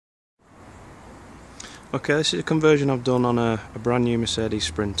Okay, this is a conversion I've done on a brand new Mercedes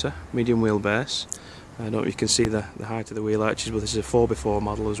Sprinter, medium wheelbase. I don't know if you can see the height of the wheel arches, but this is a 4x4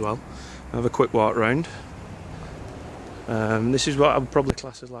 model as well. I have a quick walk round. This is what I would probably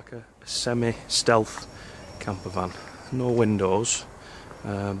class as like a semi-stealth camper van. No windows,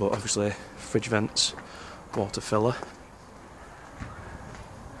 but obviously fridge vents, water filler.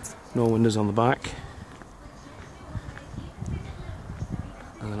 No windows on the back.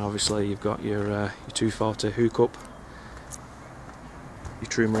 And then obviously you've got your 240 hookup, your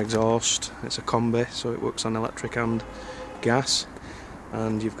Troomer exhaust. It's a combi, so it works on electric and gas.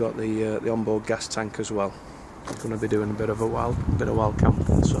 And you've got the onboard gas tank as well. I'm going to be doing a bit of wild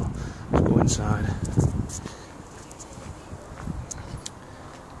camping, so let's go inside.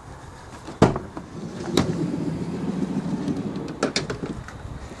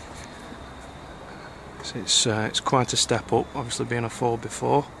 It's quite a step up, obviously being a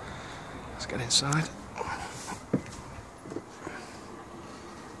 4x4. Let's get inside.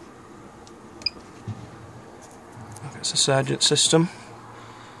 It's a Sergeant system,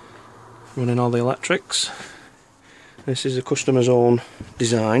 running all the electrics. This is a customer's own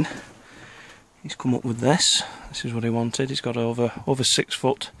design. He's come up with this. This is what he wanted. He's got over 6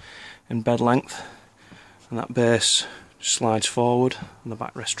 foot in bed length, and that base slides forward, and the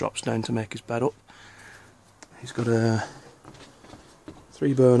backrest drops down to make his bed up. He's got a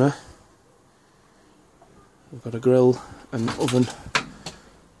 3-burner. We've got a grill and oven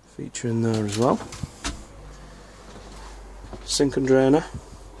feature in there as well. Sink and drainer,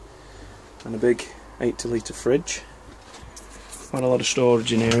 and a big 80-litre fridge. Quite a lot of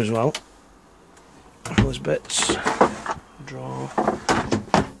storage in here as well. All those bits. Drawer.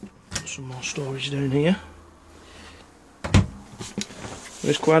 Some more storage down here.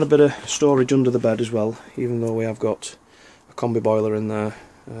 There's quite a bit of storage under the bed as well, even though we have got a combi boiler in there.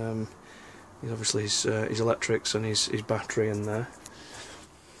 He's obviously his electrics and his battery in there.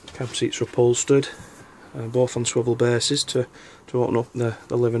 Cab seats are upholstered, both on swivel bases to open up the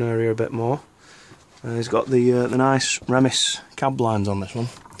living area a bit more. He's got the nice Remis cab blinds on this one,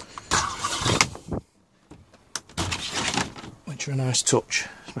 which are a nice touch,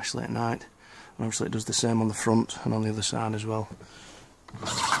 especially at night. And obviously it does the same on the front and on the other side as well.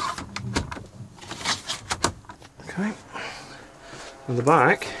 Okay, on the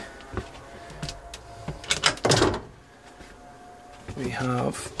back we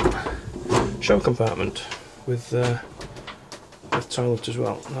have a shower compartment with toilet as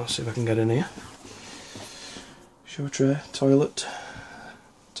well. Let's see if I can get in here. Shower tray, toilet,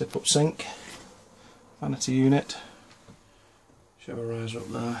 tip up sink, vanity unit, shower riser up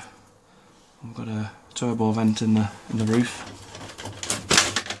there. We've got a turbo vent in the roof.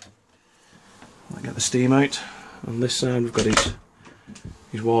 I'll get the steam out. On this side we've got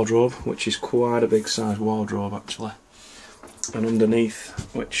his wardrobe, which is quite a big size wardrobe actually. And underneath,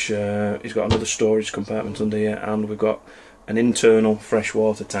 which he's got another storage compartment under here, and we've got an internal fresh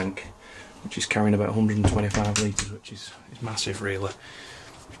water tank, which is carrying about 125 litres, which is massive really.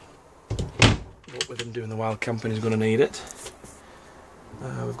 But with him doing the wild camping, he's going to need it.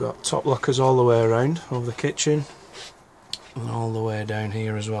 We've got top lockers all the way around, over the kitchen, and all the way down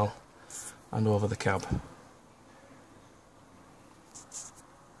here as well, and over the cab.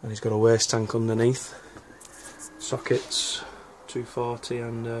 And he's got a waste tank underneath, sockets, 240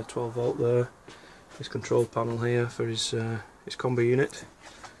 and 12 volt there. His control panel here for his combi unit.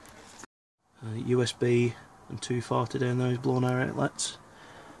 USB and 240 down there, his blown air outlets.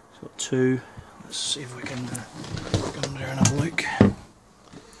 He's got 2. Let's see if we can go under here and have a look.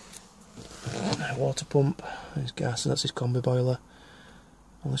 Water pump, his gas, that's his combi boiler.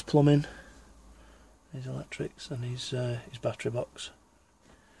 All his plumbing, his electrics, and his battery box.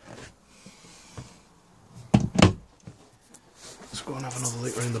 Let's go and have another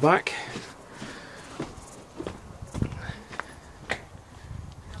look around the back.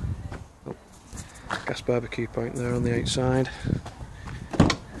 Oh, gas barbecue point there on the outside.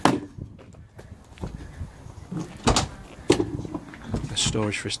 There's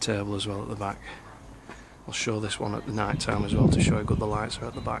storage for his table as well at the back. I'll show this one at the night time as well to show how good the lights are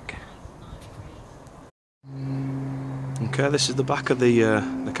at the back. Okay, this is the back of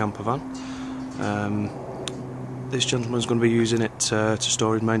the camper van. This gentleman's going to be using it to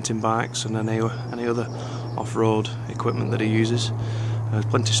store his mountain bikes and any other off-road equipment that he uses. There's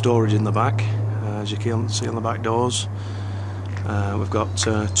plenty of storage in the back, as you can see on the back doors. We've got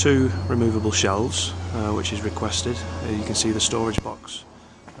 2 removable shelves, which is requested. You can see the storage box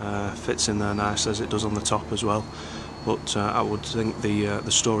fits in there nice as it does on the top as well. But I would think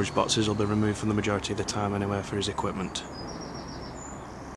the storage boxes will be removed for the majority of the time anyway for his equipment.